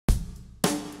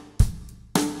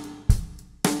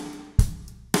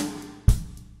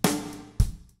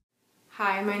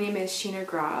Hi, my name is Sheena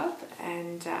Grobb,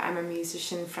 and I'm a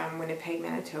musician from Winnipeg,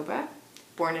 Manitoba.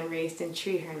 Born and raised in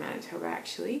Treeherne, Manitoba,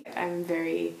 actually. I'm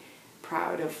very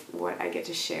proud of what I get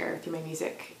to share through my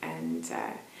music and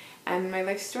my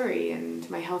life story and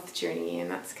my health journey,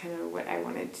 and that's kind of what I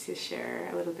wanted to share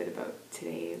a little bit about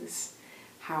today, is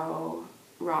how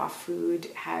raw food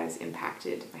has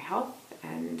impacted my health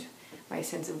and my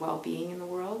sense of well-being in the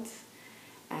world.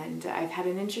 And I've had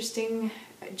an interesting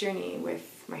journey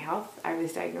with my health. I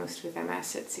was diagnosed with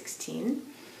MS at 16,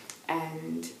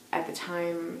 and at the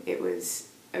time it was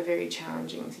a very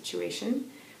challenging situation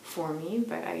for me,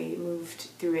 but I moved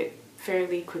through it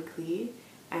fairly quickly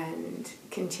and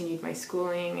continued my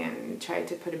schooling and tried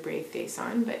to put a brave face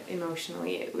on, but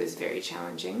emotionally it was very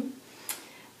challenging.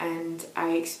 And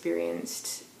I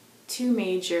experienced 2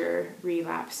 major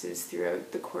relapses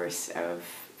throughout the course of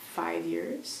 5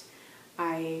 years.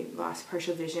 I lost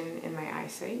partial vision in my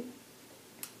eyesight,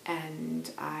 and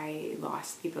I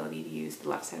lost the ability to use the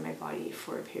left side of my body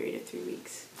for a period of 3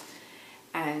 weeks.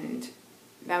 And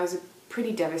that was a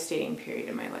pretty devastating period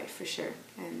in my life, for sure.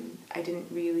 And I didn't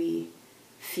really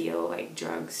feel like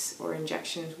drugs or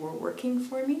injections were working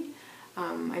for me.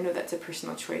 I know that's a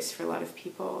personal choice for a lot of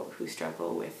people who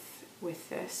struggle with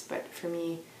this, but for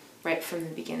me, right from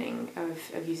the beginning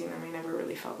of using them, I never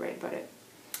really felt right about it.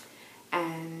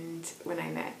 And when I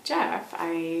met Jeff,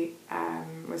 I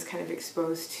was kind of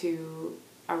exposed to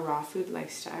a raw food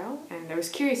lifestyle, and I was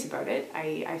curious about it.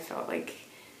 I felt like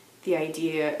the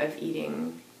idea of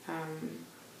eating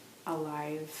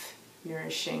alive,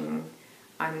 nourishing,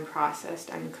 unprocessed,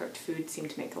 uncooked food seemed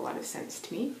to make a lot of sense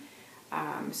to me.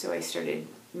 So I started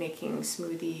making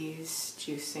smoothies,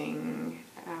 juicing,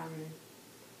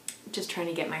 just trying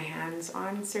to get my hands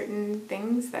on certain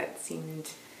things that seemed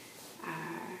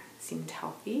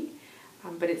healthy,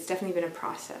 but it's definitely been a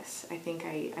process. I think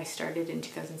I started in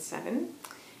 2007.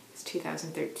 It's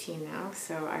 2013 now,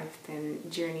 so I've been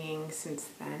journeying since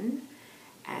then,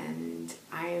 and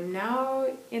I am now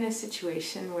in a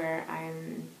situation where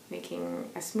I'm making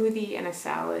a smoothie and a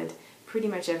salad pretty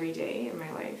much every day in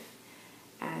my life,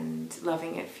 and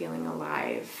loving it, feeling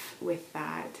alive with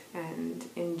that, and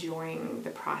enjoying the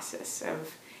process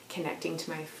of connecting to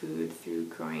my food through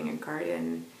growing a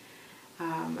garden.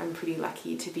 I'm pretty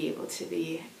lucky to be able to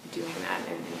be doing that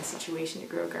and in a situation to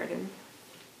grow a garden.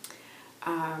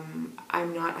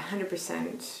 I'm not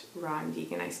 100% raw and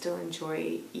vegan. I still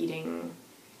enjoy eating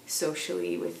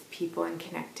socially with people and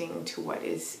connecting to what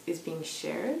is being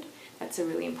shared. That's a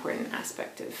really important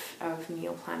aspect of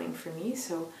meal planning for me.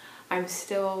 So I'm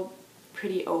still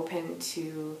pretty open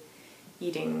to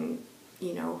eating,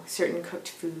 certain cooked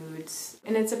foods.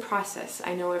 And it's a process.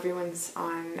 I know everyone's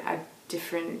on at a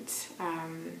different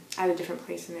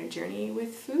place in their journey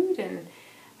with food,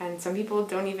 and some people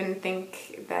don't even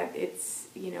think that it's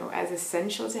as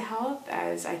essential to health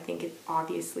as I think it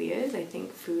obviously is. I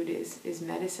think food is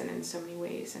medicine in so many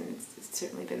ways, and it's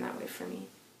certainly been that way for me.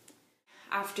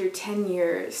 After 10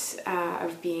 years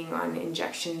of being on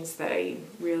injections that I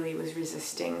really was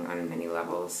resisting on many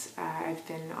levels, I've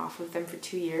been off of them for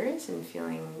 2 years and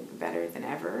feeling better than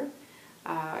ever.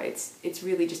 It's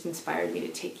really just inspired me to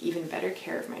take even better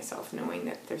care of myself, knowing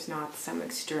that there's not some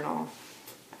external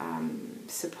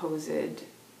supposed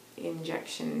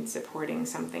injection supporting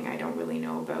something I don't really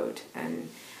know about. And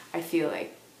I feel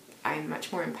like I'm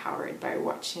much more empowered by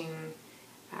watching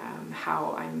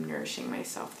how I'm nourishing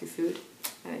myself through food,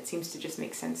 and it seems to just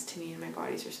make sense to me, and my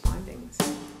body's responding. So.